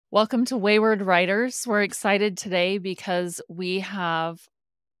Welcome to Wayward Writers. We're excited today because we have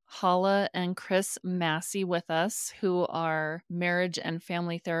Haleh and Chris Massey with us, who are marriage and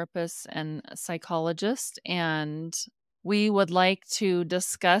family therapists and psychologists. And we would like to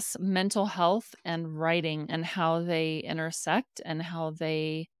discuss mental health and writing and how they intersect and how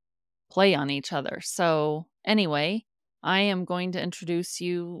they play on each other. So, anyway, I am going to introduce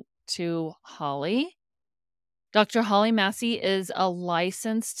you to Haleh. Dr. Haleh Massey is a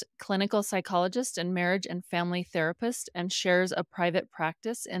licensed clinical psychologist and marriage and family therapist and shares a private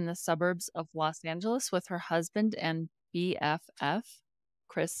practice in the suburbs of Los Angeles with her husband and BFF,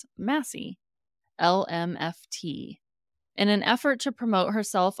 Chris Massey, LMFT. In an effort to promote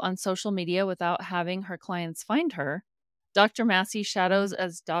herself on social media without having her clients find her, Dr. Massey shadows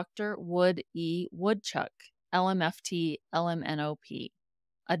as Dr. Wood E. Woodchuck, LMFT, LMNOP,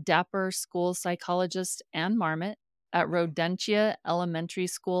 a dapper school psychologist and marmot at Rodentia Elementary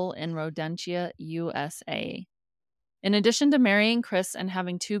School in Rodentia, USA. In addition to marrying Chris and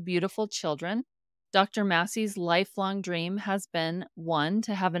having two beautiful children, Dr. Massey's lifelong dream has been, 1,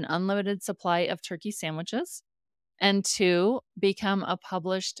 to have an unlimited supply of turkey sandwiches, and 2, become a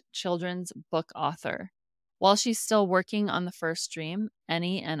published children's book author. While she's still working on the first dream,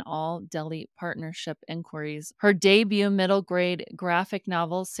 any and all delete partnership inquiries, her debut middle grade graphic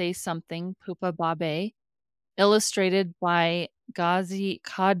novel, Say Something, Pupa Babe, illustrated by Ghazi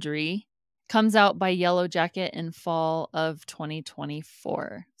Qadri, comes out by Yellow Jacket in fall of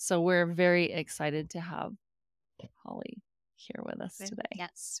 2024. So we're very excited to have Haleh here with us today.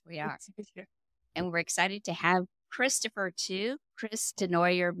 Yes, we are. And we're excited to have Christopher too. Chris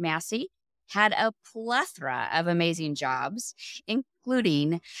Denoyer Massey had a plethora of amazing jobs,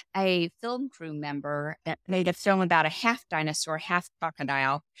 including a film crew member that made a film about a half dinosaur, half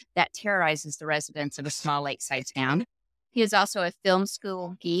crocodile that terrorizes the residents of a small lakeside town. He is also a film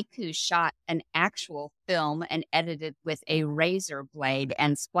school geek who shot an actual film and edited with a razor blade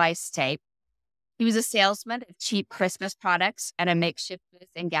and splice tape. He was a salesman of cheap Christmas products at a makeshift booth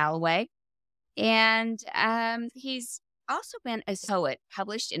in Galloway. And he's also been a poet,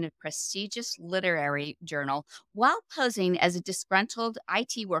 published in a prestigious literary journal while posing as a disgruntled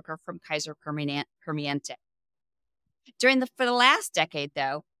IT worker from Kaiser Permanente. For the last decade,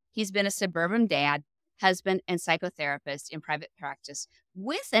 though, he's been a suburban dad, husband, and psychotherapist in private practice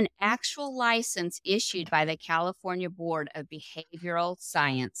with an actual license issued by the California Board of Behavioral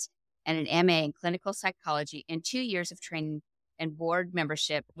Science and an MA in clinical psychology and 2 years of training and board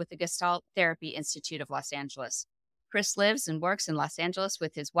membership with the Gestalt Therapy Institute of Los Angeles. Chris lives and works in Los Angeles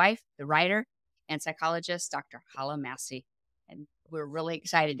with his wife, the writer and psychologist, Dr. Haleh Massey. And we're really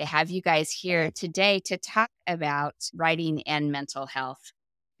excited to have you guys here today to talk about writing and mental health,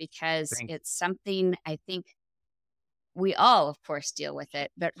 because it's something I think we all, of course, deal with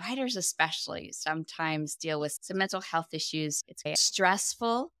it, but writers especially sometimes deal with some mental health issues. It's a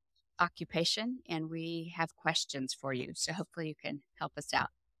stressful occupation, and we have questions for you. So hopefully you can help us out.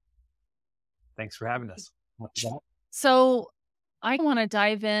 Thanks for having us. So I want to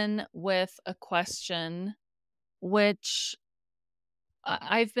dive in with a question, which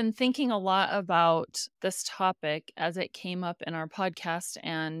I've been thinking a lot about this topic as it came up in our podcast.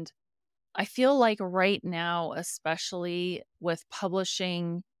 And I feel like right now, especially with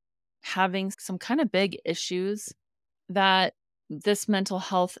publishing, having some kind of big issues, that this mental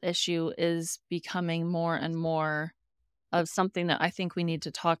health issue is becoming more and more of something that I think we need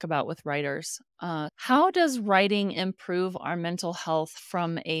to talk about with writers. How does writing improve our mental health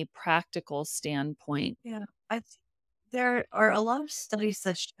from a practical standpoint? Yeah, I think there are a lot of studies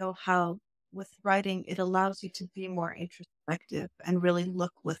that show how with writing, it allows you to be more introspective and really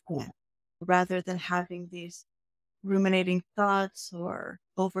look within rather than having these ruminating thoughts or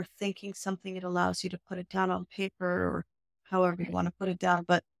overthinking something. It allows you to put it down on paper or however you want to put it down.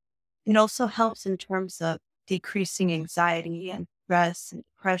 But it also helps in terms of decreasing anxiety and stress and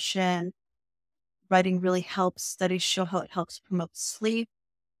depression. Writing really helps. Studies show how it helps promote sleep,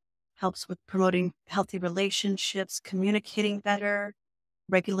 helps with promoting healthy relationships, communicating better,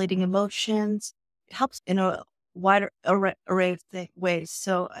 regulating emotions. It helps in a wider array of ways.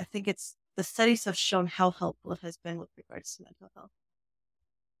 So I think the studies have shown how helpful it has been with regards to mental health.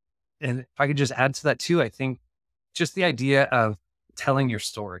 And if I could just add to that too, I think just the idea of telling your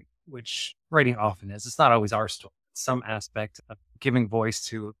story, which writing often is, it's not always our story. It's some aspect of giving voice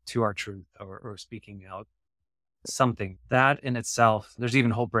to our truth or speaking out something that in itself, there's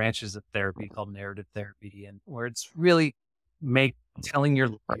even whole branches of therapy called narrative therapy, and where it's really telling your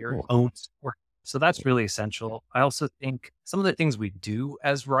own story. So that's really essential. I also think some of the things we do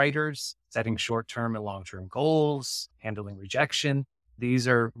as writers, setting short-term and long-term goals, handling rejection, These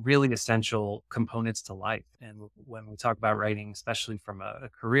are really essential components to life. And when we talk about writing, especially from a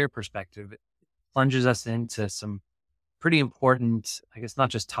career perspective, it plunges us into some pretty important, I guess,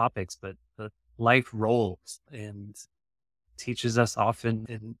 not just topics, but the life roles, and teaches us often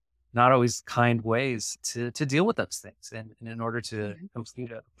in not always kind ways to deal with those things. And in order to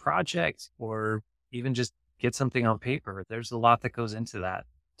complete a project or even just get something on paper, there's a lot that goes into that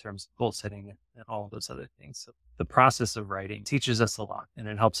in terms of goal setting and all of those other things. So the process of writing teaches us a lot, and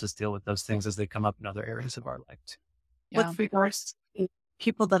it helps us deal with those things as they come up in other areas of our life too. Yeah. With regards to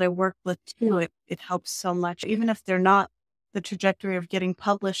people that I work with too, it helps so much, even if they're not the trajectory of getting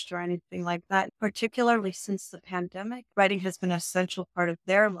published or anything like that. Particularly since the pandemic, writing has been an essential part of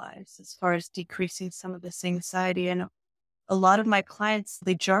their lives as far as decreasing some of this anxiety. And a lot of my clients,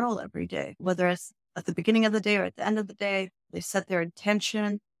 they journal every day, whether it's at the beginning of the day or at the end of the day. They set their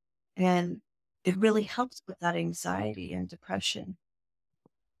intention, and it really helps with that anxiety and depression.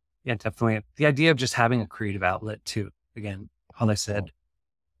 Yeah, definitely. The idea of just having a creative outlet too. Again, how I said,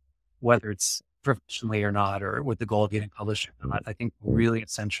 whether it's professionally or not, or with the goal of getting published or not, I think really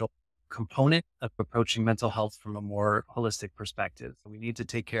essential component of approaching mental health from a more holistic perspective. We need to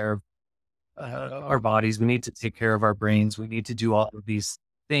take care of our bodies. We need to take care of our brains. We need to do all of these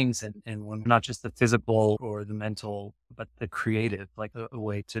things. And when not just the physical or the mental, but the creative, like a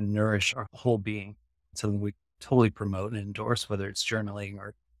way to nourish our whole being. Something we totally promote and endorse, whether it's journaling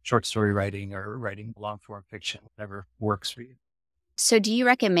or short story writing or writing long form fiction, whatever works for you. So do you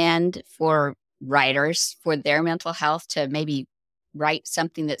recommend for writers for their mental health to maybe write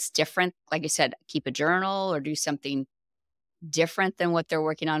something that's different? Like you said, keep a journal or do something different than what they're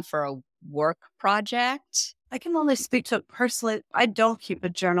working on for a work project? I can only speak to it personally. I don't keep a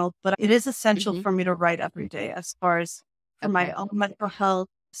journal, but it is essential for me to write every day as far as for my own mental health,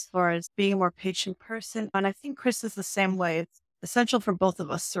 as far as being a more patient person. And I think Chris is the same way. It's essential for both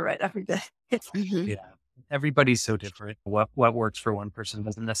of us to write every day. Yeah. Everybody's so different. What works for one person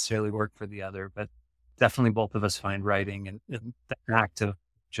doesn't necessarily work for the other, but definitely both of us find writing and the act of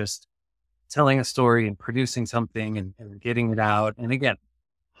just telling a story and producing something and getting it out. And again,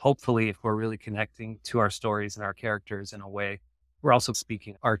 hopefully, if we're really connecting to our stories and our characters in a way, we're also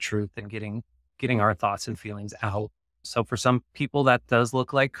speaking our truth and getting our thoughts and feelings out. So for some people, that does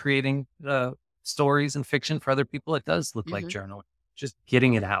look like creating stories and fiction. For other people, it does look like journaling, just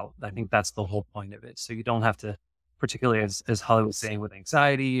getting it out. I think that's the whole point of it. So you don't have to, particularly as Holly was saying, with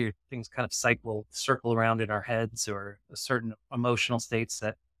anxiety, or things kind of circle around in our heads, or certain emotional states,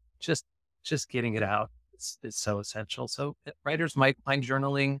 that just getting it out is so essential. So writers might find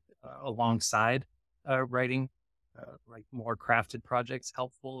journaling alongside writing, like more crafted projects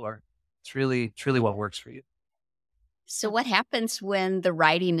helpful, or it's really what works for you. So what happens when the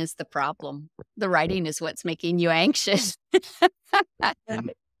writing is the problem? The writing is what's making you anxious.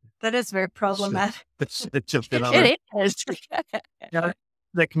 That is very problematic. It is. Yeah,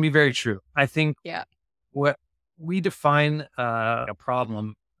 that can be very true. I think what we define a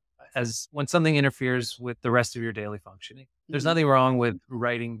problem as when something interferes with the rest of your daily functioning. There's nothing wrong with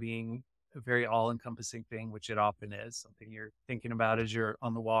writing being a very all-encompassing thing, which it often is, something you're thinking about as you're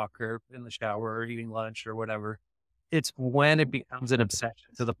on the walk or in the shower or eating lunch or whatever. It's when it becomes an obsession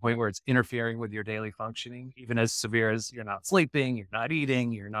to the point where it's interfering with your daily functioning, even as severe as you're not sleeping, you're not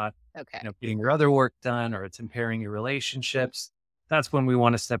eating, you're not getting your other work done, or it's impairing your relationships. That's when we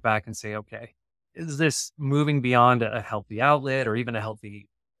want to step back and say, okay, is this moving beyond a healthy outlet or even a healthy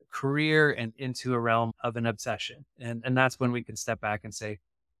career and into a realm of an obsession? And that's when we can step back and say,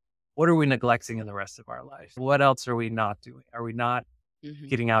 what are we neglecting in the rest of our life? What else are we not doing? Are we not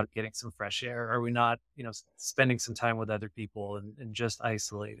getting out, getting some fresh air? Are we not, spending some time with other people and just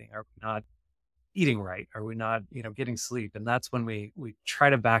isolating? Are we not eating right? Are we not, getting sleep? And that's when we try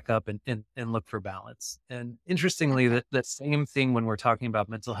to back up and look for balance. And interestingly, that same thing when we're talking about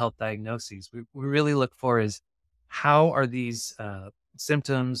mental health diagnoses, we really look for is, how are these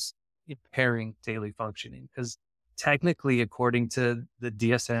symptoms impairing daily functioning? Because technically, according to the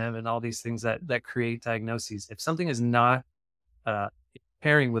DSM and all these things that create diagnoses, if something is not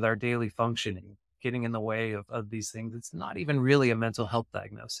pairing with our daily functioning, getting in the way of these things, it's not even really a mental health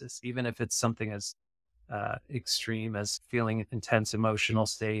diagnosis, even if it's something as extreme as feeling intense emotional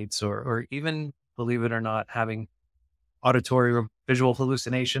states, or even, believe it or not, having auditory or visual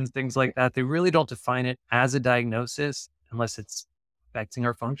hallucinations, things like that. They really don't define it as a diagnosis unless it's affecting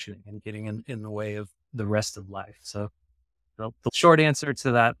our functioning and getting in the way of the rest of life. So the short answer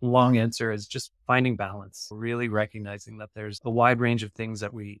to that long answer is just finding balance, really recognizing that there's a wide range of things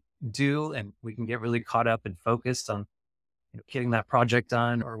that we do, and we can get really caught up and focused on getting that project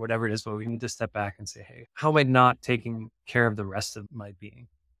done or whatever it is, but we need to step back and say, hey, how am I not taking care of the rest of my being?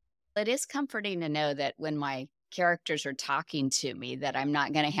 It is comforting to know that when my characters are talking to me, that I'm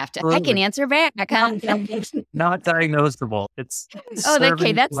not going to have to, I can Absolutely. answer back. Huh? Not diagnosable. It's Oh, okay.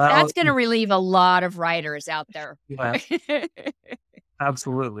 serving That's well. going to relieve a lot of writers out there. Yeah,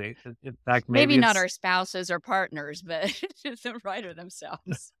 absolutely. In fact, Maybe maybe not it's our spouses or partners, but the writer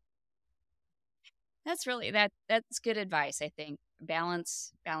themselves. That's that's good advice, I think.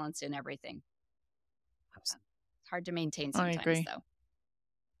 Balance in everything. It's hard to maintain I sometimes, agree. though.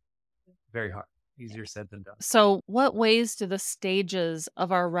 very hard. Easier said than done. So, what ways do the stages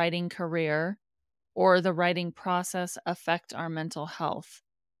of our writing career or the writing process affect our mental health?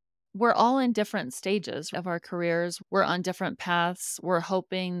 We're all in different stages of our careers. We're on different paths. We're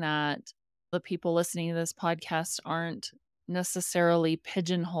hoping that the people listening to this podcast aren't necessarily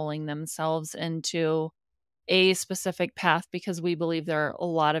pigeonholing themselves into a specific path because we believe there are a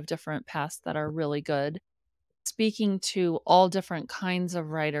lot of different paths that are really good. Speaking to all different kinds of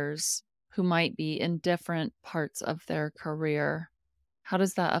writers who might be in different parts of their career, how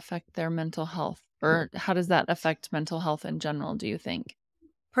does that affect their mental health? Or how does that affect mental health in general, do you think?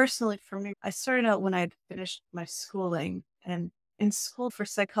 Personally, for me, I started out when I had finished my schooling, and in school for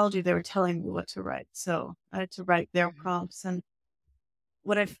psychology, they were telling me what to write. So I had to write their prompts. And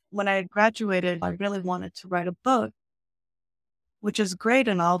when I graduated, I really wanted to write a book, which is great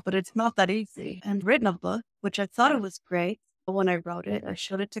and all, but it's not that easy. And written a book, which I thought it was great. But when I wrote it, I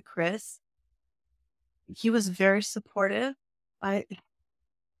showed it to Chris. He was very supportive. And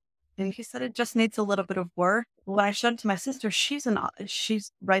he said it just needs a little bit of work. When I showed it to my sister, she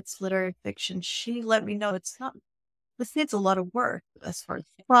writes literary fiction. She let me know this needs a lot of work as far as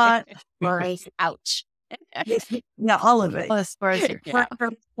plot, Ouch. yeah, all of it. As far as your Yeah.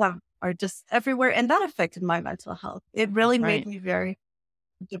 characters are just everywhere. And that affected my mental health. It really made Right. me very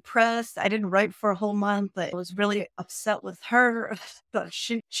depressed. I didn't write for a whole month. I was really upset with her. But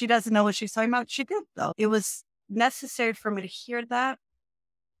she doesn't know what she's talking about. She did, though. It was necessary for me to hear that.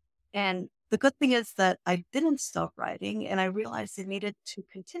 And the good thing is that I didn't stop writing, and I realized I needed to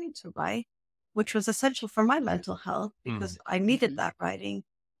continue to write, which was essential for my mental health because I needed that writing.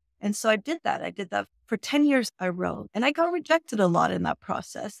 And so I did that. I did that for 10 years. I wrote, and I got rejected a lot in that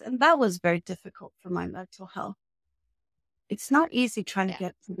process. And that was very difficult for my mental health. It's not easy trying to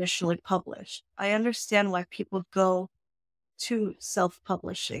get traditionally published. I understand why people go to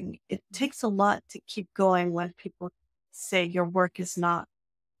self-publishing. It takes a lot to keep going when people say your work is not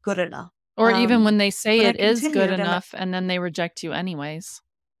good enough. Or even when they say but I it is good continued, and enough and then they reject you anyways.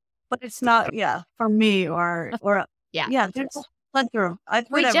 but it's not, for me or Yeah. there's a plethora.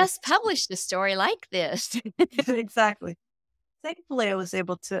 We just published a story like this. Exactly. Thankfully, I was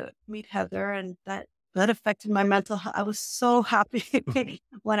able to meet Heather, and that affected my mental health. I was so happy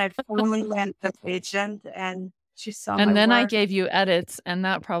when I finally landed an agent and she saw my And then I work. gave you edits, and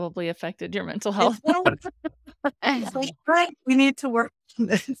that probably affected your mental health. It's like, right, we need to work on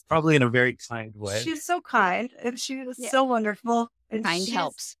this. Probably in a very kind way. She's so kind, and she was so wonderful. And Kind she's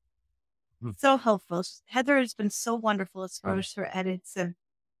helps. so helpful. Heather has been so wonderful as far as her edits, and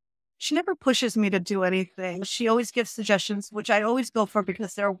she never pushes me to do anything. She always gives suggestions, which I always go for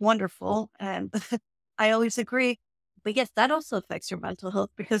because they're wonderful, and I always agree. But yes, that also affects your mental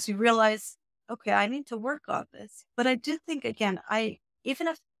health because you realize, okay, I need to work on this. But I do think, again, even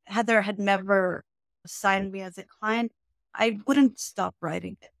if Heather had never signed me as a client, I wouldn't stop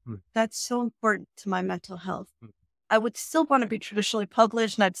writing it. That's so important to my mental health. I would still want to be traditionally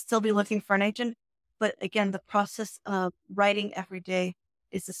published, and I'd still be looking for an agent. But again, the process of writing every day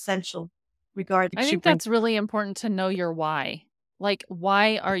is essential. I think that's really important to know your why. Like,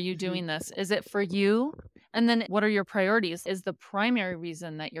 why are you doing this? Is it for you? And then what are your priorities? Is the primary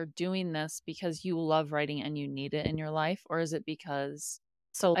reason that you're doing this because you love writing and you need it in your life? Or is it because...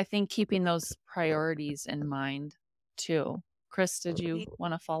 So I think keeping those priorities in mind too. Chris, did you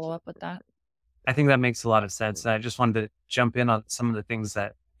want to follow up with that? I think that makes a lot of sense. And I just wanted to jump in on some of the things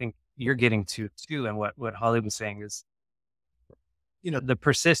that I think you're getting to too. And what Haleh was saying is, the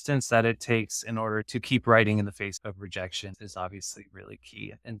persistence that it takes in order to keep writing in the face of rejection is obviously really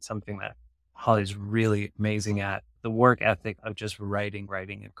key and something that Haleh's really amazing at. The work ethic of just writing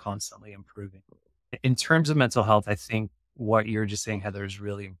and constantly improving. In terms of mental health, I think what you're just saying, Heather, is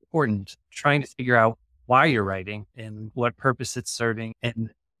really important. Trying to figure out why you're writing and what purpose it's serving.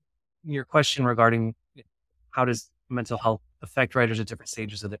 And your question regarding how does mental health affect writers at different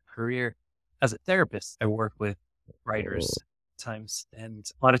stages of their career. As a therapist, I work with writers times, and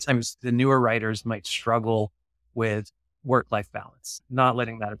a lot of times the newer writers might struggle with work-life balance, not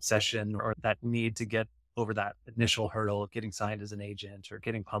letting that obsession or that need to get over that initial hurdle of getting signed as an agent or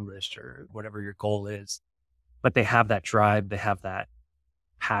getting published or whatever your goal is. But they have that drive, they have that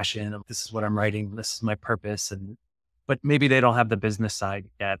passion of this is what I'm writing, this is my purpose. But maybe they don't have the business side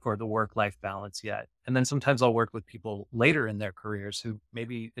yet or the work-life balance yet. And then sometimes I'll work with people later in their careers who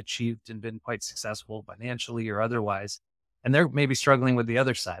maybe achieved and been quite successful financially or otherwise. And they're maybe struggling with the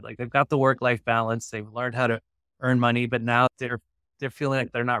other side. Like they've got the work-life balance, they've learned how to earn money, but now they're feeling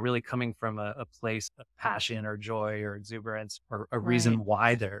like they're not really coming from a place of passion or joy or exuberance or a Right. reason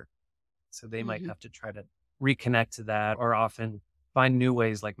why they're. So they might Mhm. have to try to reconnect to that or often find new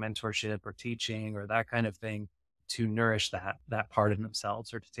ways like mentorship or teaching or that kind of thing to nourish that part of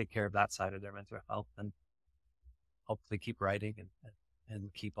themselves or to take care of that side of their mental health and hopefully keep writing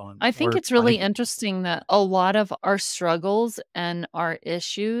and keep on I think or it's really find. interesting that a lot of our struggles and our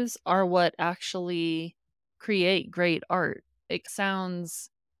issues are what actually create great art. It sounds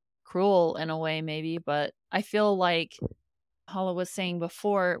cruel in a way, maybe, but I feel like Hala was saying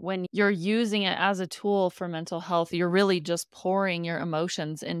before, when you're using it as a tool for mental health, you're really just pouring your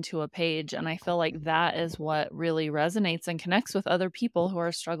emotions into a page. And I feel like that is what really resonates and connects with other people who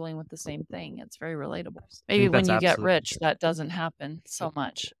are struggling with the same thing. It's very relatable. I Maybe think when that's you get absolutely rich, true. that doesn't happen so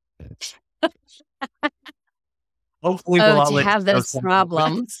much. Hopefully we'll Oh, all to live have to know those someday.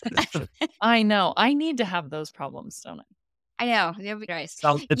 problems. I know. I need to have those problems, don't I? I know. That'd be nice.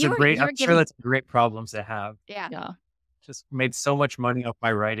 It's a great, You I'm were sure giving, that's great problems to have. yeah. Yeah. Just made so much money off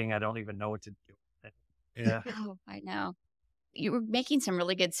my writing. I don't even know what to do with it. Yeah. Oh, I know. You were making some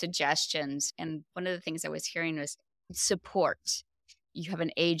really good suggestions. And one of the things I was hearing was support. You have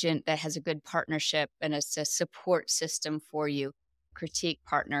an agent that has a good partnership and it's a support system for you, critique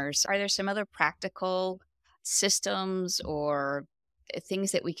partners. Are there some other practical systems or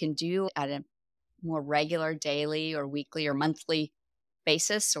things that we can do at a more regular daily or weekly or monthly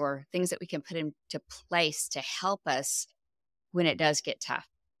basis, or things that we can put into place to help us when it does get tough?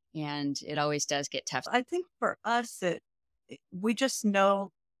 And it always does get tough. I think for us, we just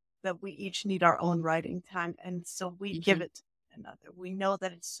know that we each need our own writing time, and so we give Mhm. it to another. We know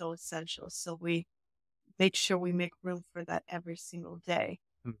that it's so essential, so we make sure we make room for that every single day.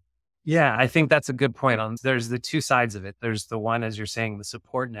 Mm. Yeah, I think that's a good point on there's the two sides of it. There's the one, as you're saying, the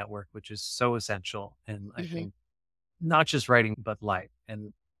support network, which is so essential. And I Mhm. think not just writing, but life.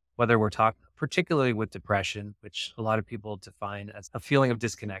 And whether we're talking, particularly with depression, which a lot of people define as a feeling of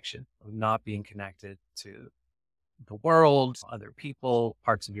disconnection, of not being connected to the world, other people,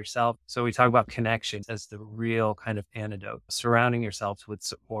 parts of yourself. So we talk about connection as the real kind of antidote, surrounding yourself with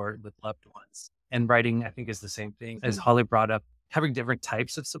support, with loved ones. And writing, I think, is the same thing. As Mhm. Holly brought up, having different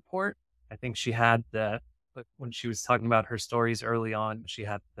types of support. I think she had but when she was talking about her stories early on, she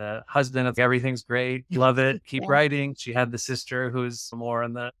had the husband of everything's great, love it, keep Yeah. writing. She had the sister who's more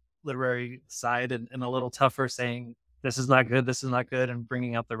on the literary side and a little tougher, saying, this is not good, this is not good, and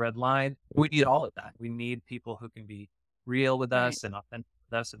bringing up the red line. We need all of that. We need people who can be real with Right. us and authentic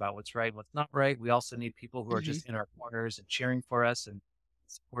with us about what's right and what's not right. We also need people who are Mhm. just in our corners and cheering for us and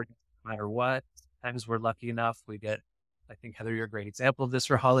supporting us no matter what. Sometimes we're lucky enough. We get, I think, Heather, you're a great example of this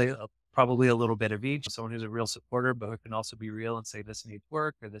for Holly, probably a little bit of each. Someone who's a real supporter, but who can also be real and say, this needs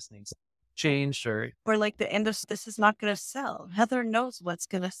work or this needs changed or Or like the end of this is not going to sell. Heather knows what's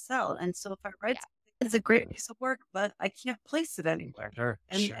going to sell, and so if I write Yeah. something, it's a great piece of work, but I can't place it anymore. sure,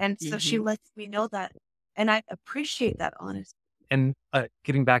 And sure. and so she Mhm. lets me know that, and I appreciate that honesty. And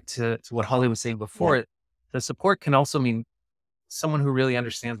getting back to what Holly was saying Yeah. before, the support can also mean someone who really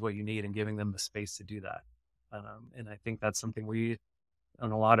understands what you need and giving them the space to do that. And I think that's something we,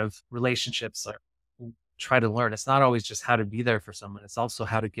 in a lot of relationships, try to learn. It's not always just how to be there for someone. It's also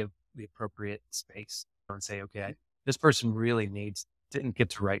how to give the appropriate space and say, okay, this person really didn't get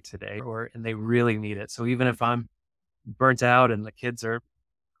to write today, and they really need it. So even if I'm burnt out and the kids are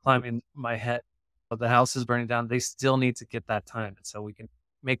climbing my head, or the house is burning down, they still need to get that time. And so we can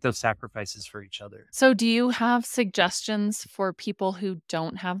make those sacrifices for each other. So, do you have suggestions for people who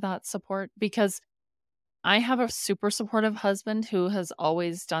don't have that support? Because I have a super supportive husband who has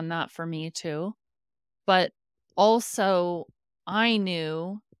always done that for me too. But also, I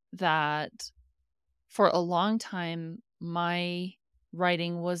knew that for a long time, my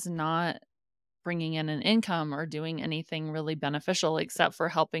writing was not bringing in an income or doing anything really beneficial except for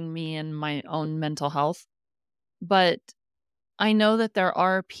helping me in my own mental health. But I know that there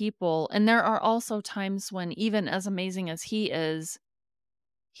are people, and there are also times when, even as amazing as he is,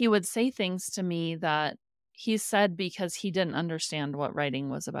 he would say things to me that he said because he didn't understand what writing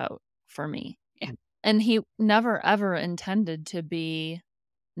was about for me. Yeah. And he never ever intended to be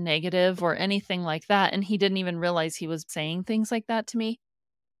negative or anything like that. And he didn't even realize he was saying things like that to me.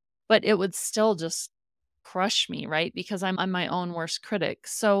 But it would still just crush me, right? Because I'm my own worst critic.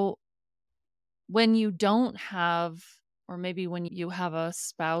 So when you don't have, or maybe when you have a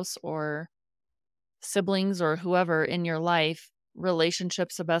spouse or siblings or whoever in your life,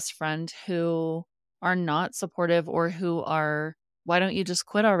 relationships, a best friend who are not supportive or who are, why don't you just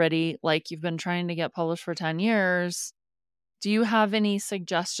quit already? Like you've been trying to get published for 10 years. Do you have any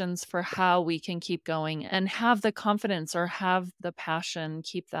suggestions for how we can keep going and have the confidence or have the passion,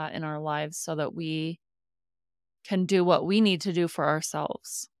 keep that in our lives so that we can do what we need to do for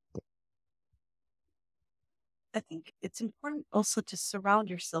ourselves? I think it's important also to surround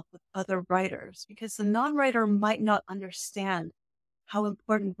yourself with other writers because the non-writer might not understand how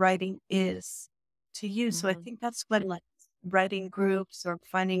important writing is to you. So I Mhm. think that's when like writing groups or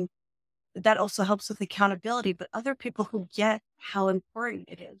finding that also helps with accountability, but other people who get how important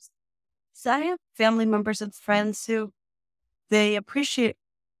it is. So I have family members and friends who they appreciate,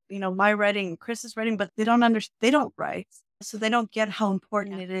 my writing, Chris's writing, but they don't understand, they don't write. So they don't get how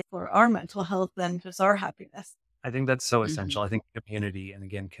important Yeah. it is for our mental health and just our happiness. I think that's so Mhm. essential. I think community and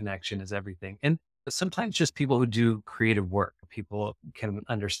again, connection is everything. And sometimes just people who do creative work, people can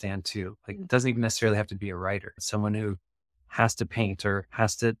understand too. Like it doesn't even necessarily have to be a writer. Someone who has to paint or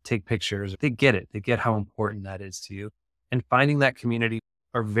has to take pictures, they get it. They get how important that is to you. And finding that community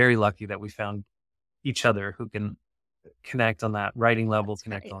are very lucky that we found each other who can connect on that writing level, That's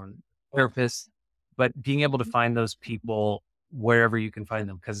connect great. on therapists, but being able to find those people wherever you can find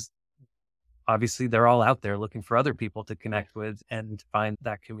them, because obviously they're all out there looking for other people to connect with and find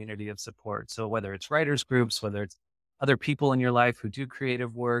that community of support. So whether it's writers groups, whether it's other people in your life who do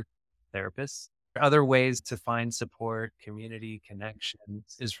creative work, therapists, other ways to find support, community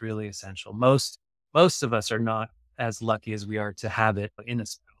connections is really essential. Most of us are not as lucky as we are to have it in a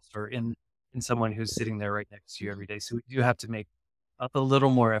spouse or in someone who's sitting there right next to you every day. So we do have to make a little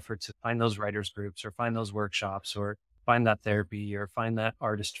more effort to find those writers groups or find those workshops or find that therapy or find that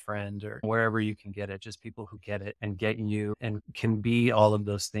artist friend or wherever you can get it, just people who get it and get you and can be all of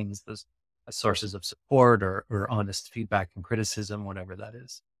those things, those sources of support or honest feedback and criticism, whatever that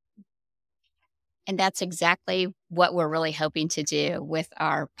is. And that's exactly what we're really hoping to do with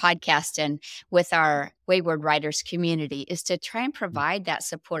our podcast and with our Wayward Writers community is to try and provide that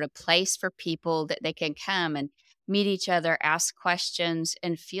support, a place for people that they can come and meet each other, ask questions,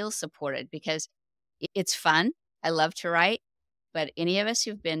 and feel supported because it's fun. I love to write, but any of us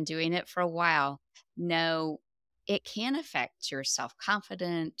who've been doing it for a while know it can affect your self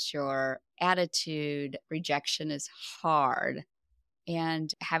confidence, your attitude. Rejection is hard,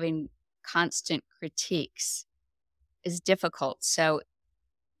 and having constant critiques is difficult. So,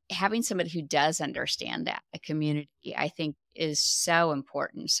 having somebody who does understand that, a community, I think is so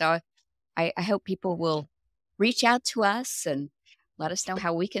important. So, I hope people will reach out to us and let us know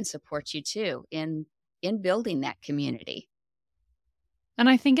how we can support you too in building that community. And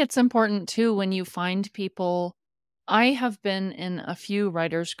I think it's important too when you find people. I have been in a few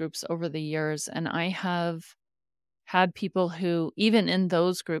writers groups over the years, and I have had people who, even in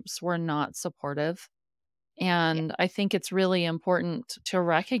those groups, were not supportive. Yeah. And I think it's really important to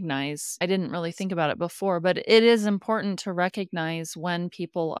recognize. I didn't really think about it before, but it is important to recognize when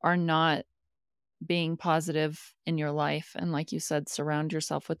people are not being positive in your life. And like you said, surround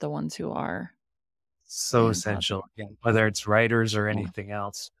yourself with the ones who are So being positive. essential. Again, whether it's writers or Yeah. anything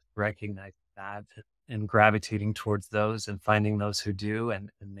else, recognize that and gravitating towards those and finding those who do and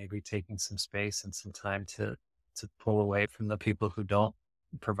maybe taking some space and some time to pull away from the people who don't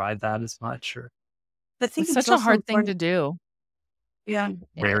provide that as much or I think It's it's such a also hard thing to important. do. Yeah. It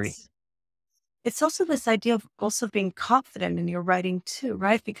very. is. It's also this idea of also being confident in your writing too,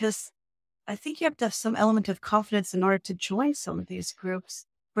 right? Because I think you have to have some element of confidence in order to join some of these groups.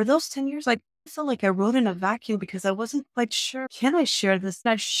 For those 10 years, I felt like I wrote in a vacuum because I wasn't quite sure, can I share this?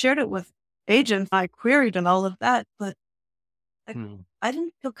 And I shared it with agents, I queried and all of that, but I, Hmm. I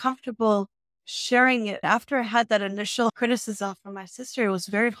didn't feel comfortable sharing it. After I had that initial criticism from my sister, it was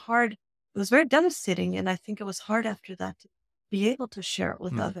very hard. It was very devastating. And I think it was hard after that to be able to share it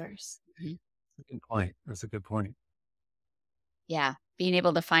with Hmm. others. Mhm. That's a good point. That's a good point. Yeah. Being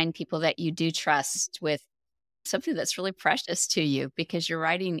able to find people that you do trust with something that's really precious to you because your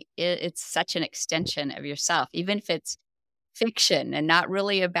writing, it's such an extension of yourself, even if it's fiction and not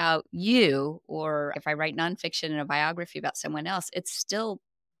really about you, or if I write nonfiction and a biography about someone else, it's still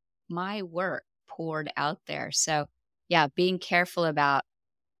my work poured out there. So, yeah, being careful about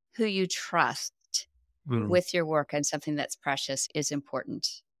who you trust Hmm. with your work and something that's precious is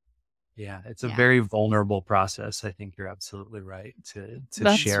important. Yeah, it's a Yeah. very vulnerable process. I think you're absolutely right to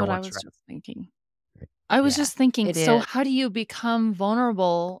That's share what I what's was right. just thinking. I was Yeah, just thinking, it so is. how do you become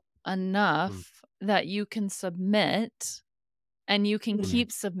vulnerable Mm. enough that you can submit and you can Mhm.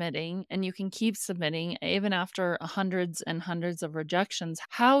 keep submitting and you can keep submitting even after hundreds and hundreds of rejections.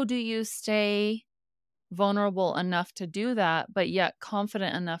 How do you stay vulnerable enough to do that, but yet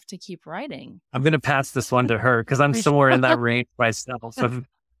confident enough to keep writing? I'm going to pass this one to her because I'm somewhere in that range myself of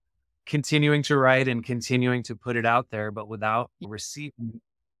continuing to write and continuing to put it out there, but without receiving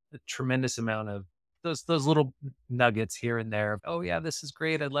a tremendous amount of those little nuggets here and there. Oh yeah, this is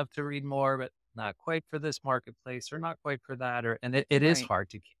great. I'd love to read more, but not quite for this marketplace or not quite for that. And it is Right. hard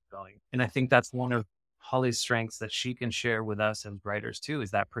to keep going. And I think that's one of Holly's strengths that she can share with us as writers too,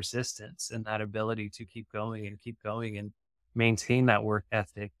 is that persistence and that ability to keep going and maintain that work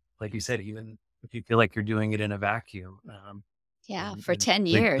ethic. Like you said, even if you feel like you're doing it in a vacuum. Yeah, And, for and 10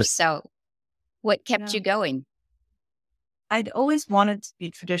 like, years. So what kept Yeah. you going? I'd always wanted to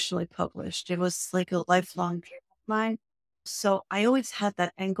be traditionally published. It was like a lifelong dream of mine. So I always had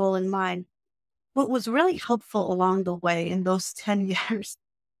that end goal in mind. What was really helpful along the way in those 10 years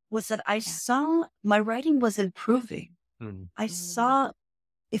was that I Yeah. saw my writing was improving. mm, I Mm. saw,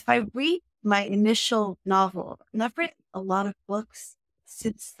 if I read my initial novel, and I've read a lot of books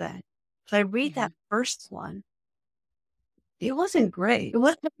since then, if I read that first one, it wasn't great. It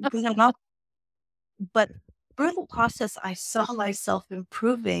wasn't good enough. But through the process, I saw myself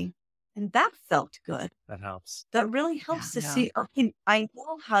improving, and that felt good. that helps. That really helps to Yeah. see, okay, I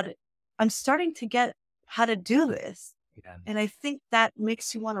know I'm starting to get how to do this. Yeah. And I think that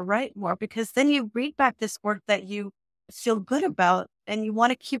makes you want to write more because then you read back this work that you feel good about and you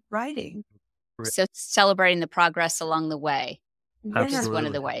want to keep writing. So celebrating the progress along the way is one of Absolutely.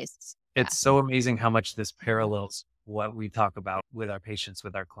 the ways. It's so amazing how much this parallels what we talk about with our patients,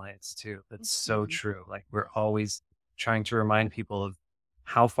 with our clients too. That's so Mhm. true. Like we're always trying to remind people of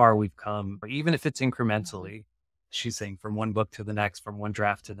how far we've come, or even if it's incrementally. She's saying from one book to the next, from one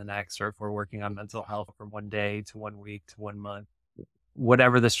draft to the next, or if we're working on mental health from one day to 1 week to 1 month,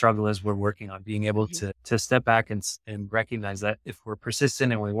 whatever the struggle is we're working on, being able to step back and recognize that if we're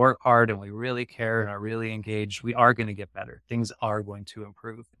persistent and we work hard and we really care and are really engaged, we are going to get better. Things are going to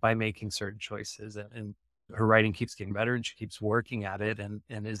improve by making certain choices. And her writing keeps getting better and she keeps working at it and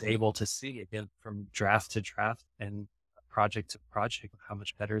is able to see again from draft to draft and project to project how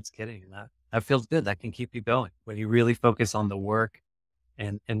much better it's getting. And that feels good. That can keep you going when you really focus on the work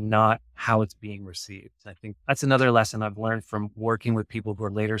and not how it's being received. I think that's another lesson I've learned from working with people who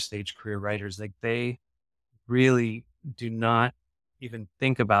are later stage career writers. Like they really do not even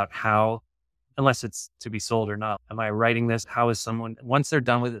think about how, unless it's to be sold or not. Am I writing this? How is someone, once they're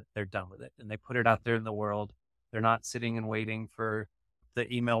done with it, they're done with it. And they put it out there in the world. They're not sitting and waiting for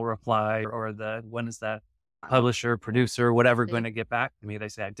the email reply or when is that publisher, producer, whatever going to get back to me. They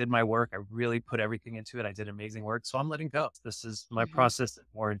say, I did my work. I really put everything into it. I did amazing work. So I'm letting go. This is my process,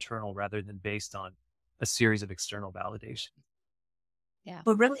 more internal rather than based on a series of external validation. Yeah.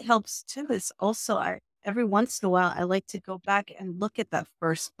 What really helps too is also every once in a while, I like to go back and look at that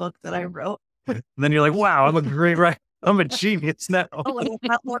first book that I wrote. And then you're like, wow, I'm a great writer. I'm a genius now. Oh, and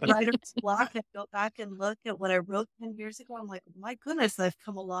I have more writer's block and go back and look at what I wrote 10 years ago. I'm like, my goodness, I've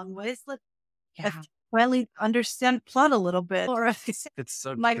come a long ways. Look, I finally understand plot a little bit. Or It's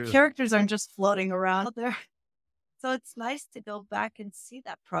so my true. characters aren't just floating around out there. So it's nice to go back and see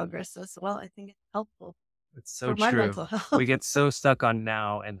that progress as well. I think it's helpful It's so for my true. mental health. We get so stuck on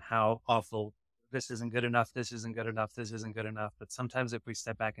now and how awful this isn't good enough. This isn't good enough. This isn't good enough. But sometimes if we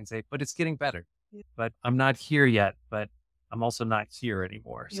step back and say, but it's getting better, but I'm not here yet, but I'm also not here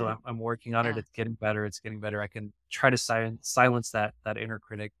anymore. So Yeah. I'm working on it. Yeah. It's getting better. It's getting better. I can try to silence that inner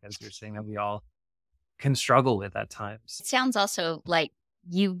critic, as you're saying, that we all can struggle with at times. It sounds also like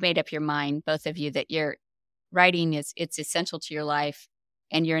you've made up your mind, both of you, that your writing it's essential to your life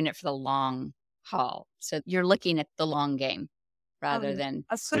and you're in it for the long haul. So you're looking at the long game rather than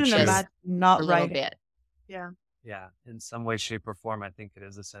I couldn't true. imagine not a little writing. bit. Yeah. Yeah. In some way, shape, or form, I think it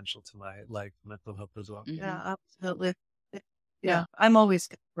is essential to my mental health as well. Mhm. Yeah, absolutely. Yeah. I'm always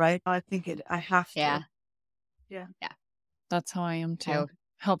good, right? I think I have to. Yeah. Yeah. That's how I am too. Oh.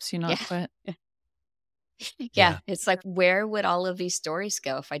 Helps you not Yeah. quit. Yeah. It's like, where would all of these stories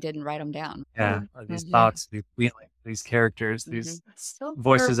go if I didn't write them down? Yeah. These Mhm. thoughts, these feelings, these characters, these It's still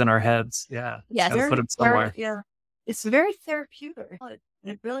voices in our heads. Yeah. Yes. Gotta put very, them somewhere. yeah. It's very therapeutic.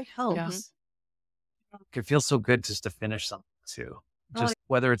 It really helps. It feels so good just to finish something too. Just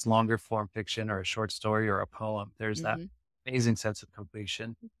whether it's longer form fiction or a short story or a poem, there's that amazing sense of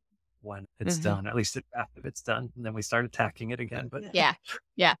completion when it's done, at least after it's done. And then we start attacking it again. But Yeah.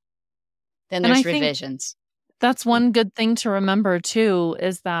 Yeah. Then And there's I think revisions. That's one good thing to remember too,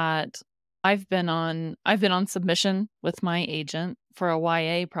 is that I've been on submission with my agent for a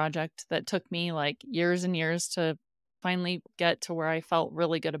YA project that took me like years and years to finally get to where I felt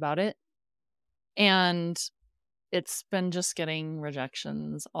really good about it. And it's been just getting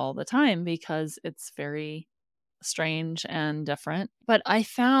rejections all the time because it's very strange and different. But I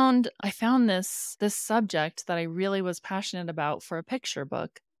found this subject that I really was passionate about for a picture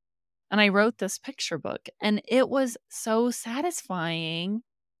book. And I wrote this picture book, and it was so satisfying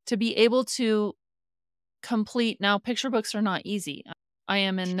to be able to complete. Now, picture books are not easy. I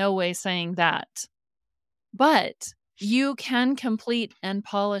am in no way saying that. But you can complete and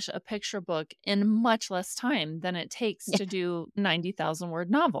polish a picture book in much less time than it takes Yeah. to do a 90,000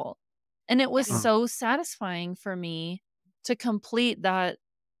 word novel. And it was Mm. so satisfying for me to complete that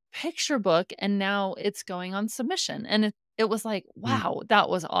picture book. And now it's going on submission. And it was like, Mm. wow, that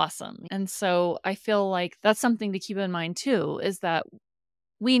was awesome. And so I feel like that's something to keep in mind too, is that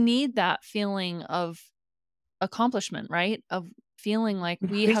we need that feeling of accomplishment, right? Of feeling like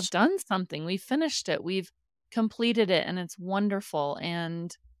we have done something, we finished it, we've completed it, and it's wonderful.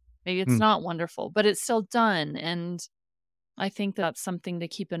 And maybe it's Mm. not wonderful, but it's still done. And I think that's something to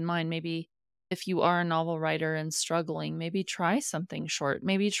keep in mind. Maybe if you are a novel writer and struggling, maybe try something short,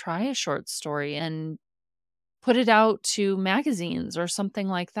 maybe try a short story and put it out to magazines or something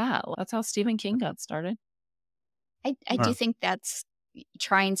like that. That's how Stephen King got started. I do think that's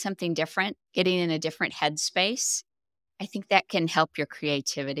trying something different, getting in a different headspace. I think that can help your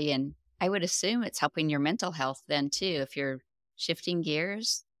creativity. And I would assume it's helping your mental health then too, if you're shifting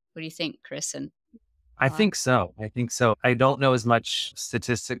gears. What do you think, Chris? And I think so. I think so. I don't know as much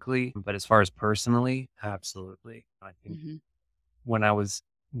statistically, but as far as personally, absolutely. I think Mhm. when I was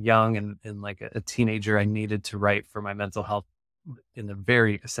young and like a teenager, I needed to write for my mental health in a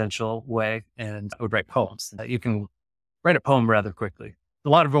very essential way. And I would write poems. You can write a poem rather quickly. A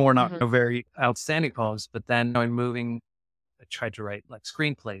lot of them were not very outstanding poems, but then in moving, I tried to write like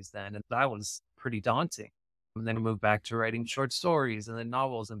screenplays then, and that was pretty daunting. And then I moved back to writing short stories and then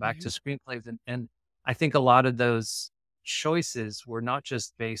novels and back to screenplays. And I think a lot of those choices were not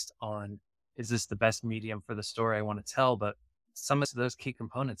just based on, is this the best medium for the story I want to tell, but some of those key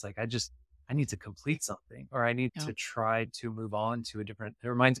components, like I need to complete something or I need Yeah. to try to move on to a different, it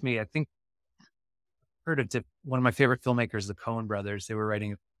reminds me, I think heard of one of my favorite filmmakers, the Coen brothers. They were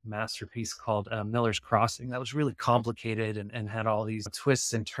writing a masterpiece called Miller's Crossing that was really complicated and had all these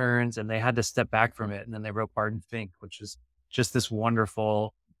twists and turns, and they had to step back from it. And then they wrote Barton Fink, which is just this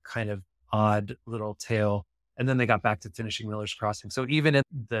wonderful kind of odd little tale. And then they got back to finishing Miller's Crossing. So even in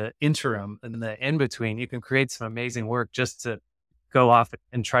the interim and the in between, you can create some amazing work just to go off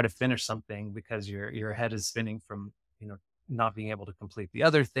and try to finish something because your head is spinning from, not being able to complete the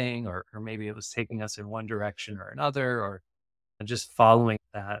other thing, or maybe it was taking us in one direction or another, or just following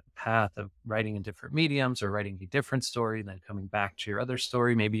that path of writing in different mediums or writing a different story, and then coming back to your other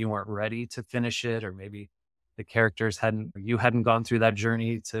story. Maybe you weren't ready to finish it, or maybe the characters you hadn't gone through that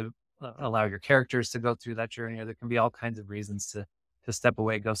journey to allow your characters to go through that journey, or there can be all kinds of reasons to step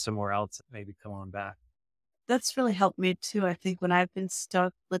away, go somewhere else, maybe come on back. That's really helped me too. I think when I've been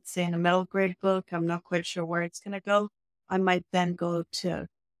stuck, let's say in a middle grade book, I'm not quite sure where it's going to go. I might then go to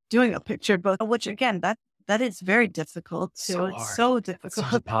doing a picture book, which again, that is very difficult too. So It's hard. so It's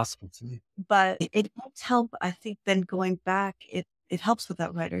difficult, impossible to me. but it does help. I think then going back, it helps with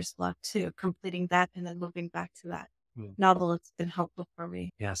that writer's block too, completing that and then moving back to that Mm. novel. It's been helpful for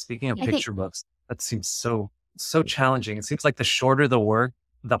me. Yeah. Speaking of I think picture books, that seems so challenging. It seems like the shorter the work,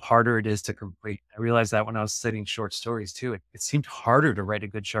 the harder it is to complete. I realized that when I was studying short stories too. It seemed harder to write a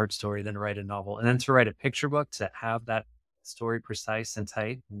good short story than to write a novel. And then to write a picture book, to have that story precise and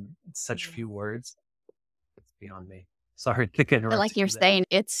tight and such few words, it's beyond me. Sorry to but interrupt like you're you there. saying,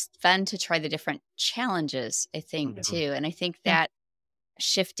 it's fun to try the different challenges, I think, Mhm. too. And I think Yeah. that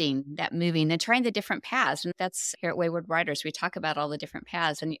shifting, that moving, and trying the different paths. And that's here at Wayward Writers, we talk about all the different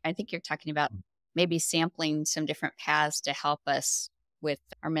paths. And I think you're talking about maybe sampling some different paths to help us with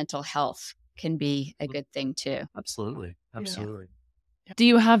our mental health can be a good thing, too. Absolutely. Absolutely. Do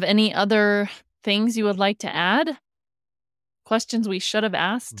you have any other things you would like to add? Questions we should have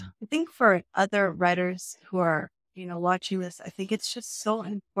asked? I think for other writers who are, watching this, I think it's just so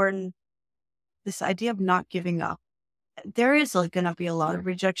important, this idea of not giving up. There is going to be a lot of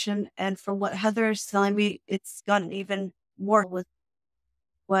rejection. And from what Heather is telling me, it's gotten even more with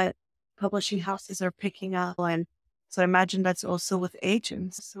what publishing houses are picking up. And so I imagine that's also with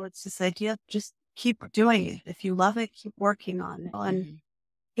agents. So it's this idea of just keep doing it. If you love it, keep working on it. And Mhm.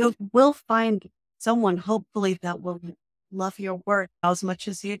 you will find someone, hopefully, that will love your work as much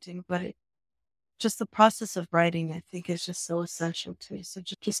as you do. But just the process of writing, I think, is just so essential to me. So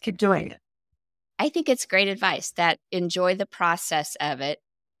just keep doing it. I think it's great advice that enjoy the process of it.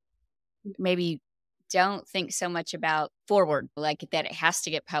 Maybe don't think so much about forward, like that it has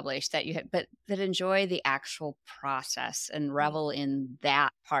to get published, but that enjoy the actual process and revel in that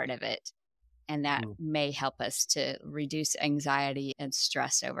part of it. And that may help us to reduce anxiety and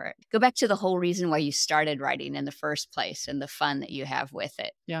stress over it. Go back to the whole reason why you started writing in the first place and the fun that you have with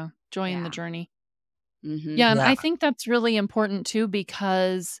it. Yeah. Joy in the journey. Mm-hmm. Yeah. And I think that's really important too,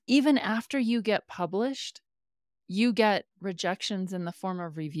 because even after you get published, you get rejections in the form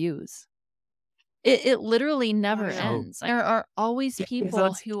of reviews. It literally never ends. There are always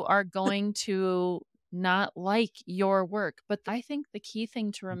people who are going to not like your work. But I think the key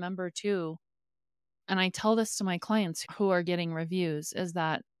thing to remember too, and I tell this to my clients who are getting reviews, is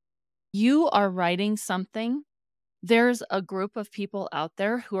that you are writing something. There's a group of people out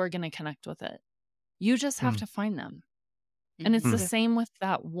there who are going to connect with it. You just have to find them. And it's the same with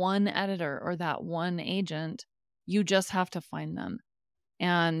that one editor or that one agent. You just have to find them.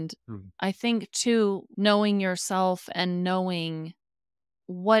 And I think too, knowing yourself and knowing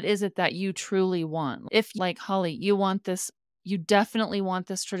what is it that you truly want. If, like Haleh, you want this, you definitely want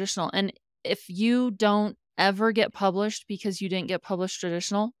this traditional. And if you don't ever get published because you didn't get published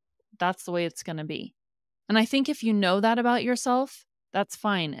traditional, that's the way it's going to be. And I think if you know that about yourself, that's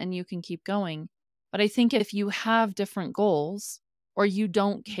fine and you can keep going. But I think if you have different goals or you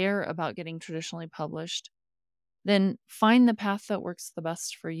don't care about getting traditionally published, then find the path that works the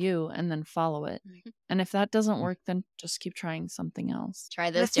best for you and then follow it. And if that doesn't work, then just keep trying something else.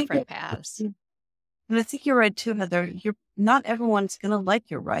 Try those different paths. And I think you're right too, Heather. Not everyone's going to like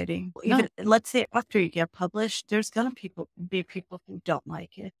your writing. Even let's say after you get published, there's going to be people who don't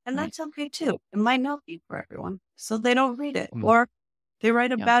like it. And that's okay too. It might not be for everyone. So they don't read it or they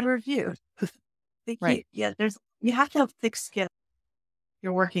write a bad review. You have to have thick skin.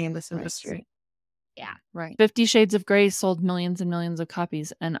 You're working in this industry. Yeah. Right. 50 Shades of Grey sold millions and millions of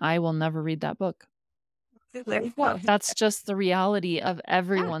copies, and I will never read that book. That's just the reality of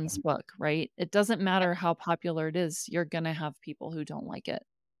everyone's book, right? It doesn't matter how popular it is. You're going to have people who don't like it.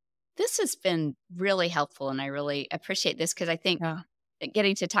 This has been really helpful, and I really appreciate this because I think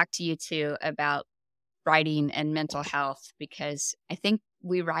getting to talk to you too about writing and mental health, because I think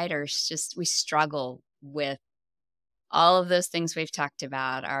we writers we struggle with all of those things we've talked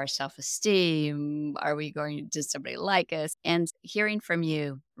about, our self-esteem, does somebody like us? And hearing from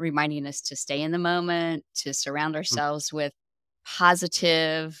you, reminding us to stay in the moment, to surround ourselves with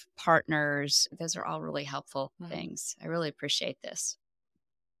positive partners. Those are all really helpful things. I really appreciate this.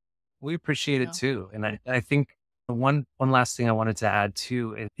 We appreciate it too. And I think one last thing I wanted to add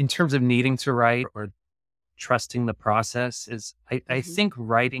too, in terms of needing to write or trusting the process, is I think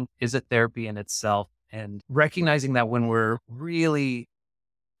writing is a therapy in itself. And recognizing that when we're really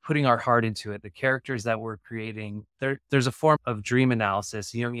putting our heart into it, the characters that we're creating, there's a form of dream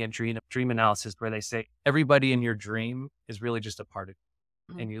analysis, Jungian dream analysis, where they say everybody in your dream is really just a part of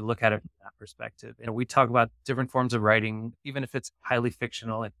you. And you look at it from that perspective. And we talk about different forms of writing, even if it's highly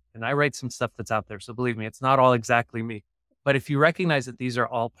fictional. And I write some stuff that's out there. So believe me, it's not all exactly me. But if you recognize that these are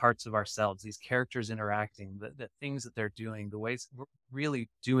all parts of ourselves, these characters interacting, the things that they're doing, the ways we're really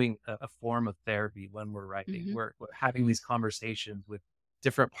doing a form of therapy when we're writing, we're having these conversations with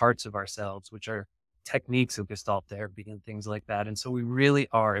different parts of ourselves, which are techniques of Gestalt therapy and things like that. And so we really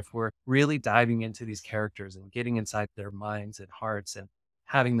are, if we're really diving into these characters and getting inside their minds and hearts and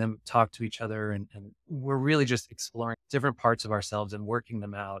having them talk to each other, and we're really just exploring different parts of ourselves and working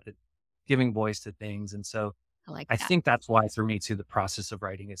them out and giving voice to things. And so I think that's why, for me too, the process of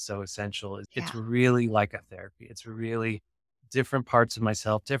writing is so essential. It's really like a therapy. It's really different parts of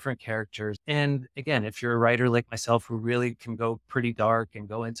myself, different characters. And again, if you're a writer like myself who really can go pretty dark and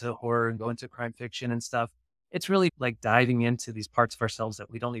go into horror and go into crime fiction and stuff, it's really like diving into these parts of ourselves that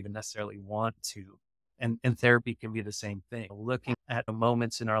we don't even necessarily want to. And therapy can be the same thing. Looking at the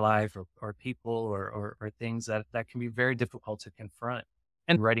moments in our life or people or things that can be very difficult to confront.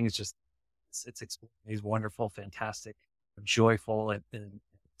 And writing is just, it's exploring these wonderful, fantastic, joyful and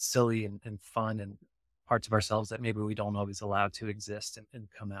silly and fun and parts of ourselves that maybe we don't always allow to exist and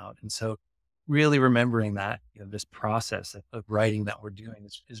come out. And so really remembering that, this process of writing that we're doing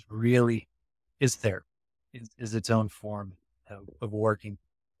is therapy, is its own form of working.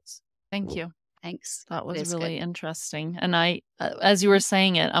 Thank you. Thanks. That was really interesting. And I, as you were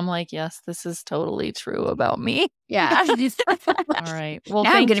saying it, I'm like, yes, this is totally true about me. Yeah. All right. Well,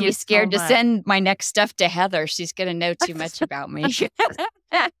 now I'm going to be scared to much. send my next stuff to Heather. She's going to know too much about me.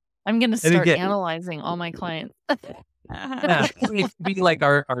 I'm going to start analyzing all my clients. Yeah, it could be like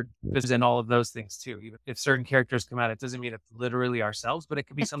our business and all of those things too. Even if certain characters come out, it doesn't mean it's literally ourselves, but it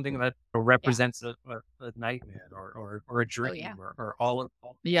could be something that Yeah. represents a nightmare or a Oh, yeah. dream or all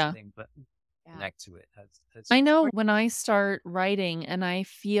those Yeah. things that Yeah. connect to it. Has I know when I start writing and I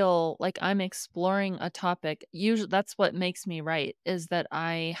feel like I'm exploring a topic, usually that's what makes me write, is that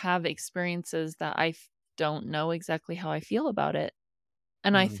I have experiences that don't know exactly how I feel about it.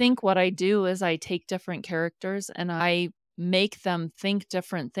 And I Mm, think what I do is I take different characters and I make them think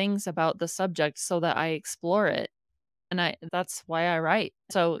different things about the subject so that I explore it. And that's why I write.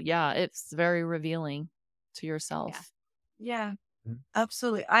 So yeah, it's very revealing to Yeah. yourself. Yeah, mm,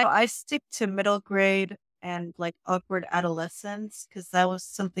 absolutely. I stick to middle grade and like awkward adolescence because that was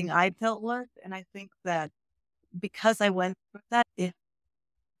something I dealt with. And I think that because I went through that,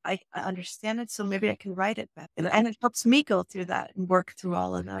 I understand it, so maybe I can write it better. And it helps me go through that and work through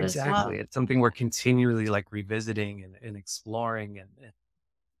all of that as well. exactly. It's something we're continually like revisiting and exploring and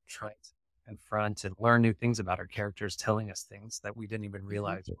trying to confront and learn new things about our characters, telling us things that we didn't even Mhm.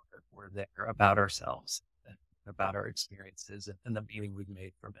 realize were there about ourselves, and about our experiences and the meaning we've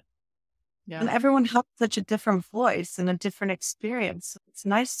made from it. And Yeah. everyone has such a different voice and a different experience. So it's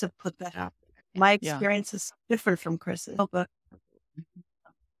nice to put that out there. My Yeah. experience is different from Chris's. But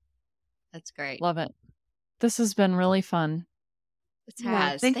That's great. Love it. This has been really fun. It yeah,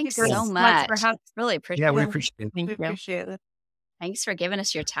 has. thank Thanks you so so much much. for having Really appreciate Yeah, we Yeah. appreciate it. Thank We you. appreciate it. Thanks for giving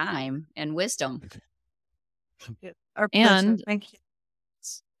us your time and wisdom. Yeah, our pleasure. And Thank you.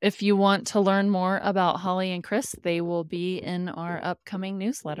 if you want to learn more about Haleh and Chris, they will be in our upcoming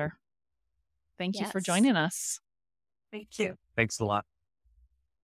newsletter. Thank you for Yes. joining us. Thank you. Thanks a lot.